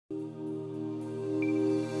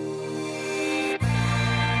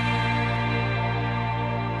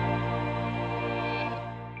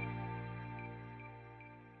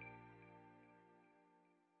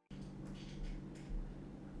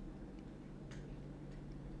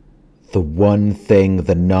The one thing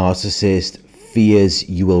the narcissist fears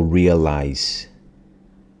you will realize.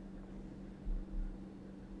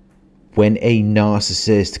 When a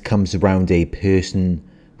narcissist comes around a person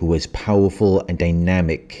who is powerful and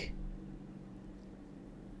dynamic,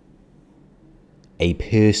 a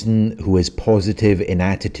person who is positive in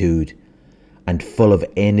attitude and full of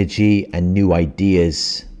energy and new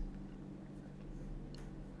ideas,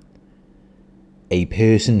 a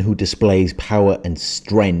person who displays power and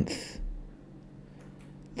strength,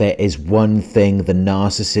 there is one thing the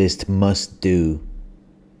narcissist must do.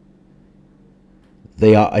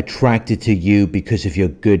 They are attracted to you because of your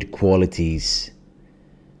good qualities.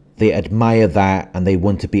 They admire that and they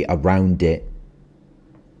want to be around it.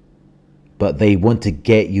 But they want to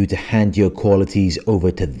get you to hand your qualities over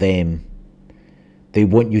to them. They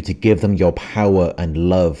want you to give them your power and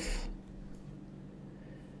love.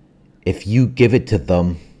 If you give it to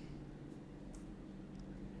them,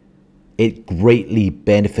 it greatly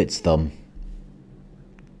benefits them,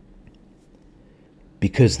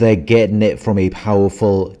 because they're getting it from a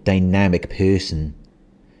powerful, dynamic person.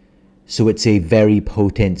 So it's a very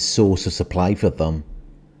potent source of supply for them.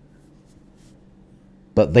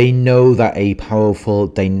 But they know that a powerful,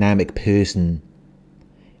 dynamic person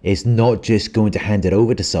is not just going to hand it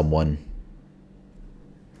over to someone.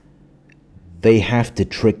 They have to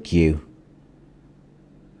trick you.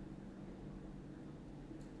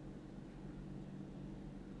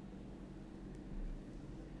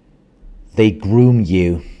 They groom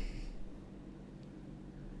you.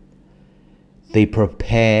 They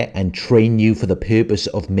prepare and train you for the purpose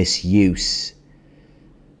of misuse,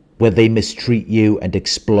 where they mistreat you and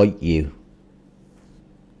exploit you.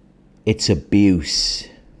 It's abuse.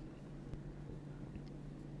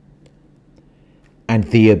 And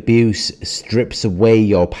the abuse strips away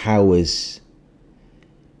your powers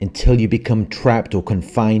until you become trapped or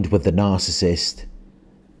confined with the narcissist.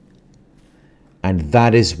 And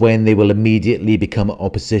that is when they will immediately become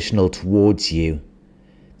oppositional towards you.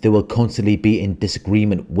 They will constantly be in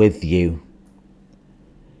disagreement with you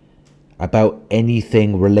about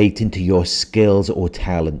anything relating to your skills or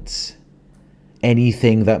talents.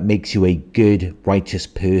 Anything that makes you a good, righteous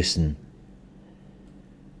person.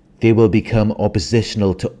 They will become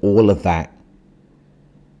oppositional to all of that,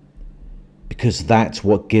 because that's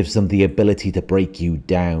what gives them the ability to break you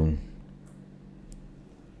down.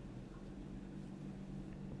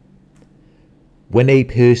 When a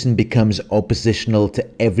person becomes oppositional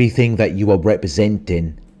to everything that you are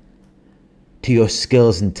representing, to your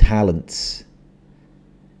skills and talents,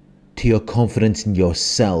 to your confidence in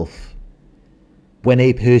yourself, when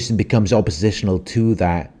a person becomes oppositional to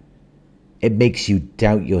that, it makes you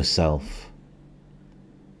doubt yourself.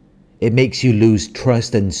 It makes you lose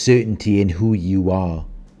trust and certainty in who you are,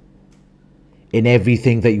 in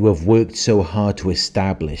everything that you have worked so hard to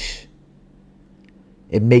establish.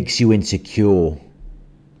 It makes you insecure.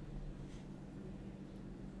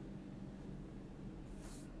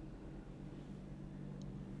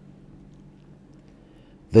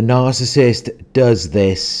 The narcissist does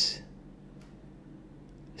this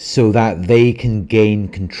so that they can gain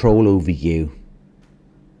control over you,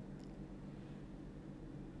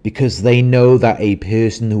 because they know that a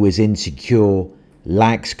person who is insecure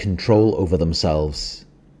lacks control over themselves.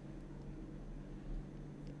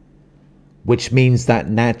 Which means that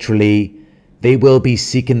naturally they will be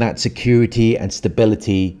seeking that security and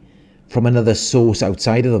stability from another source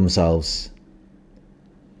outside of themselves.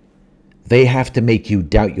 They have to make you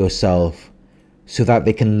doubt yourself so that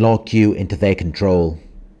they can lock you into their control.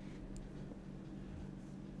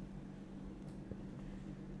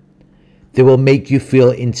 They will make you feel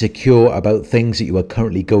insecure about things that you are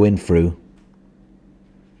currently going through.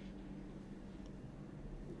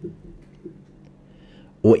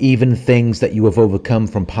 Or even things that you have overcome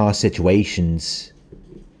from past situations.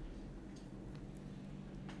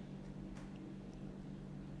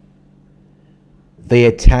 They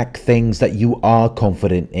attack things that you are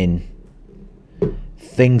confident in,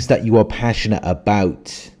 things that you are passionate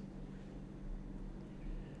about.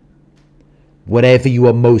 Whatever you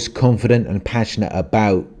are most confident and passionate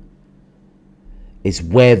about is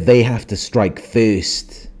where they have to strike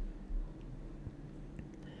first.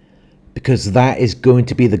 Because that is going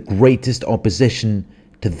to be the greatest opposition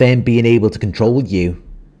to them being able to control you.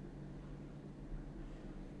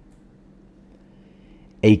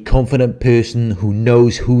 A confident person who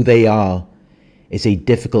knows who they are is a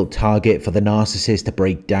difficult target for the narcissist to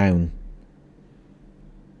break down.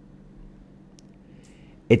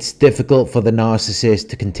 It's difficult for the narcissist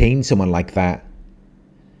to contain someone like that,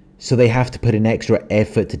 so they have to put in extra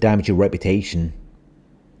effort to damage your reputation.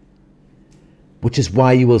 which is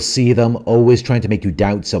why you will see them always trying to make you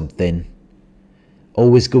doubt something,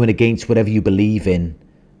 always going against whatever you believe in,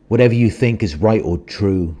 whatever you think is right or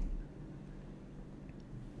true.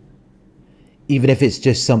 Even if it's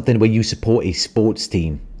just something where you support a sports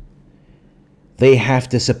team, they have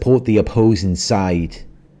to support the opposing side.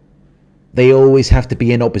 They always have to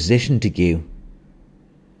be in opposition to you.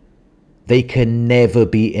 They can never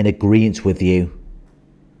be in agreement with you.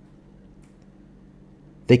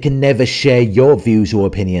 They can never share your views or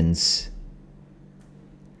opinions.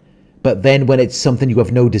 But then when it's something you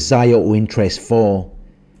have no desire or interest for,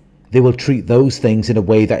 they will treat those things in a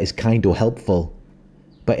way that is kind or helpful,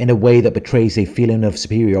 but in a way that betrays a feeling of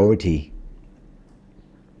superiority.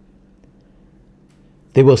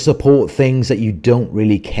 They will support things that you don't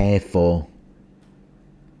really care for.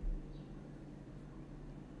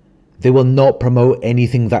 They will not promote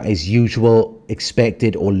anything that is usual,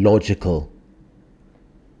 expected, or logical,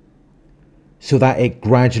 so that it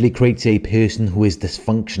gradually creates a person who is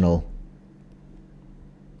dysfunctional.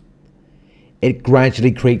 It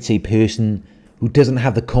gradually creates a person who doesn't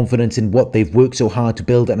have the confidence in what they've worked so hard to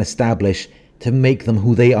build and establish to make them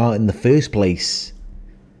who they are in the first place.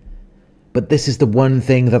 But this is the one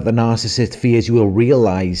thing that the narcissist fears you will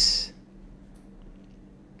realize.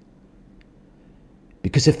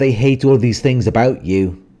 Because if they hate all these things about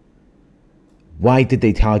you, why did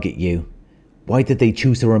they target you? Why did they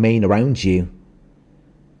choose to remain around you?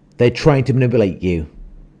 They're trying to manipulate you.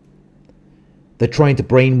 They're trying to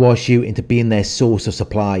brainwash you into being their source of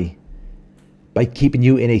supply, by keeping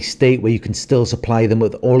you in a state where you can still supply them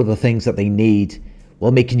with all of the things that they need,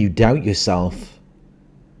 while making you doubt yourself,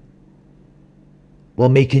 while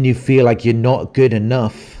making you feel like you're not good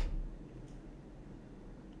enough,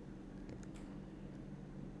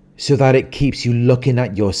 so that it keeps you looking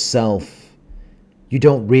at yourself. You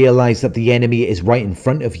don't realize that the enemy is right in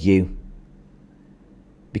front of you,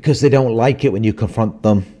 because they don't like it when you confront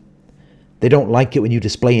them. They don't like it when you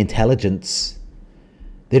display intelligence.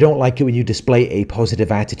 They don't like it when you display a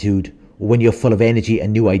positive attitude, or when you're full of energy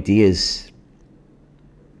and new ideas,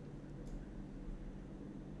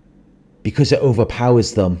 because it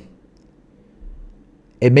overpowers them.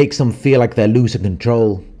 It makes them feel like they're losing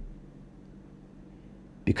control,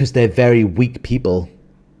 because they're very weak people.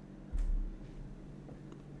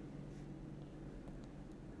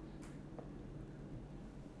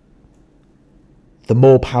 The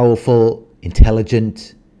more powerful,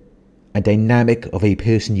 intelligent, and dynamic of a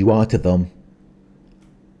person you are to them,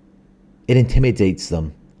 it intimidates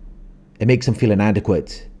them. It makes them feel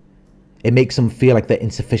inadequate. It makes them feel like they're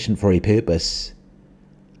insufficient for a purpose.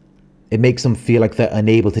 It makes them feel like they're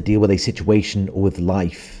unable to deal with a situation or with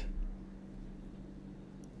life.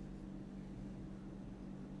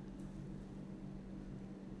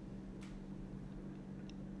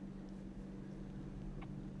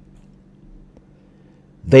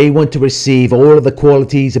 They want to receive all of the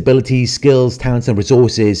qualities, abilities, skills, talents, and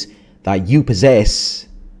resources that you possess,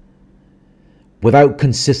 without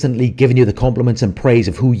consistently giving you the compliments and praise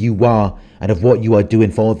of who you are and of what you are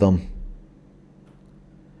doing for them.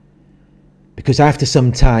 Because after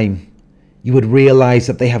some time, you would realize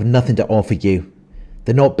that they have nothing to offer you.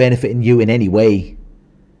 They're not benefiting you in any way.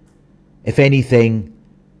 If anything,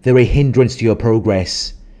 they're a hindrance to your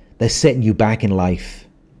progress. They're setting you back in life.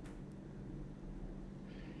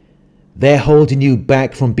 They're holding you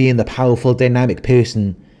back from being the powerful, dynamic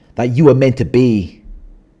person that you are meant to be,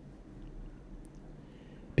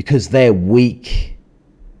 because they're weak.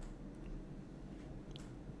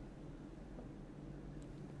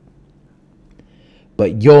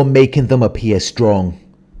 But you're making them appear strong.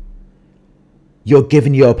 You're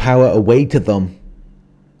giving your power away to them.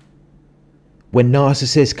 When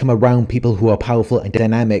narcissists come around people who are powerful and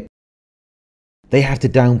dynamic, they have to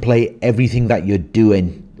downplay everything that you're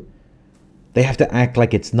doing. They have to act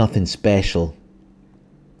like it's nothing special,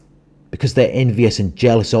 because they're envious and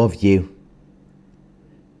jealous of you.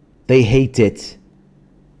 They hate it.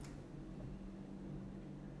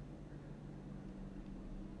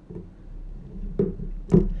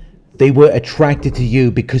 They were attracted to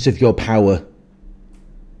you because of your power.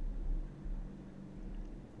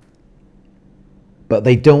 But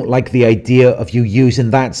they don't like the idea of you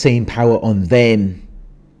using that same power on them,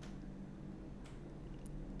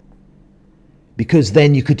 because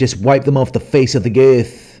then you could just wipe them off the face of the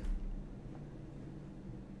earth.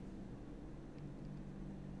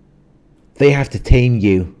 They have to tame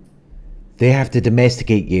you. They have to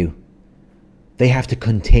domesticate you. They have to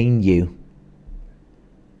contain you,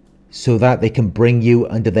 so that they can bring you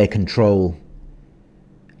under their control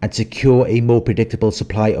and secure a more predictable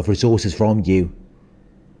supply of resources from you.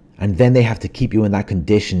 And then they have to keep you in that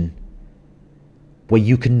condition where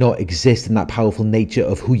you cannot exist in that powerful nature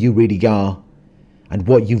of who you really are and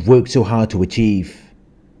what you've worked so hard to achieve.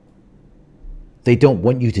 They don't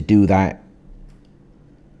want you to do that,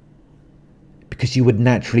 because you would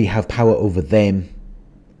naturally have power over them,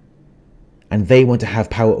 and they want to have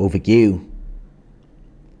power over you.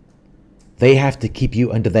 They have to keep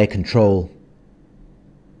you under their control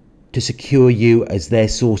to secure you as their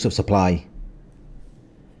source of supply.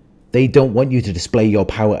 They don't want you to display your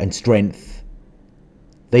power and strength.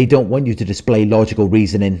 They don't want you to display logical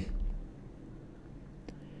reasoning.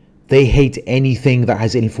 They hate anything that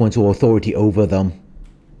has influence or authority over them.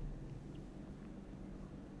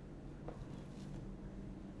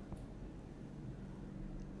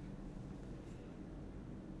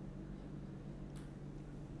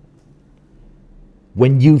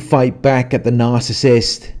 When you fight back at the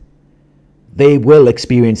narcissist, they will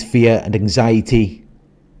experience fear and anxiety.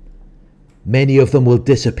 Many of them will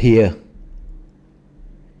disappear.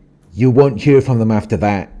 You won't hear from them after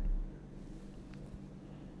that,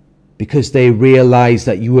 because they realize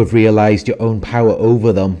that you have realized your own power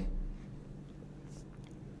over them.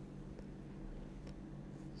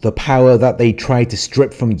 The power that they try to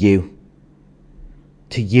strip from you,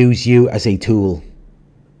 to use you as a tool.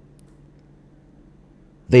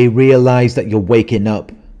 They realize that you're waking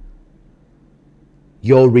up.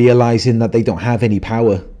 You're realizing that they don't have any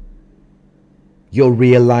power. You're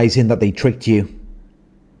realizing that they tricked you.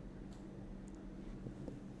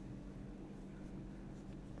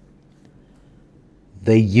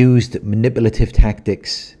 They used manipulative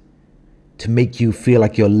tactics to make you feel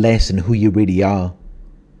like you're less than who you really are.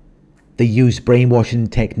 They used brainwashing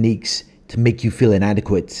techniques to make you feel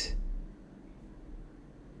inadequate.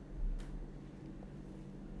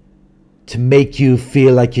 To make you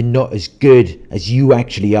feel like you're not as good as you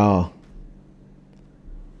actually are.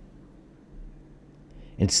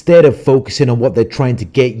 Instead of focusing on what they're trying to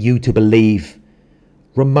get you to believe,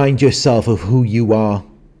 remind yourself of who you are.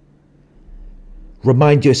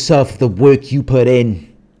 Remind yourself of the work you put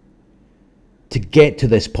in to get to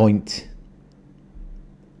this point.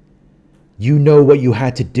 You know what you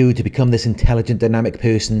had to do to become this intelligent, dynamic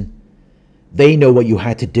person. They know what you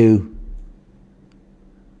had to do,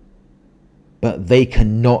 but they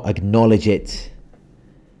cannot acknowledge it.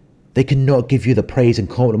 They cannot give you the praise and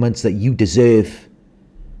compliments that you deserve,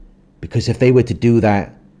 because if they were to do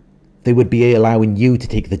that, they would be allowing you to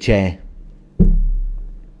take the chair.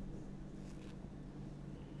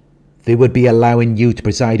 They would be allowing you to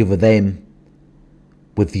preside over them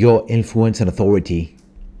with your influence and authority,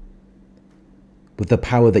 with the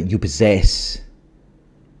power that you possess.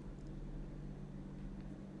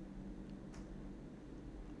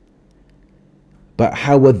 But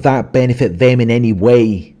how would that benefit them in any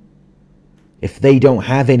way if they don't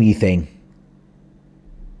have anything?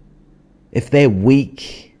 If they're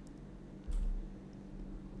weak?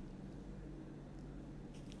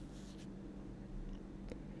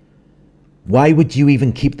 Why would you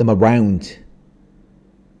even keep them around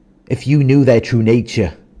if you knew their true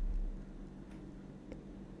nature?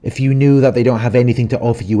 If you knew that they don't have anything to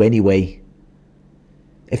offer you anyway?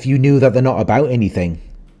 If you knew that they're not about anything?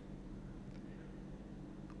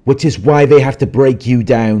 Which is why they have to break you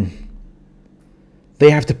down. They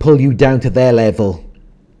have to pull you down to their level,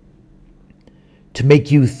 to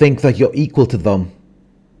make you think that you're equal to them.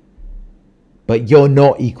 But you're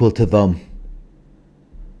not equal to them.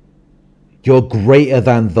 You're greater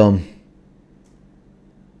than them.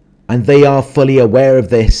 And they are fully aware of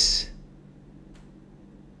this.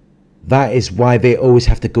 That is why they always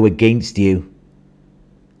have to go against you.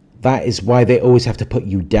 That is why they always have to put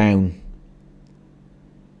you down.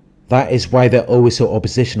 That is why they're always so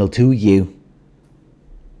oppositional to you.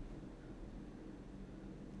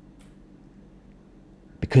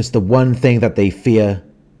 Because the one thing that they fear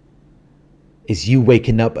is you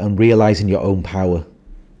waking up and realizing your own power.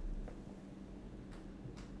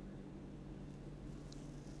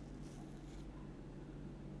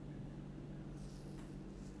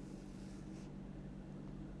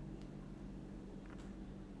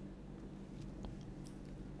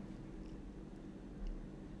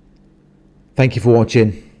 Thank you for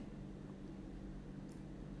watching.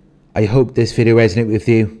 I hope this video resonated with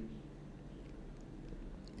you.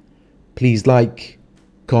 Please like,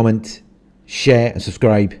 comment, share and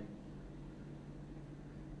subscribe.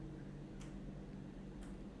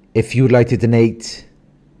 If you would like to donate,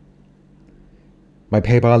 my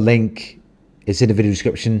PayPal link is in the video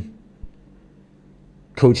description.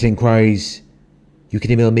 Coaching inquiries, you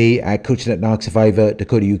can email me at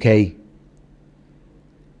coaching@narcsurvivor.co.uk.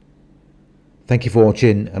 Thank you for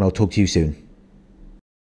watching, and I'll talk to you soon.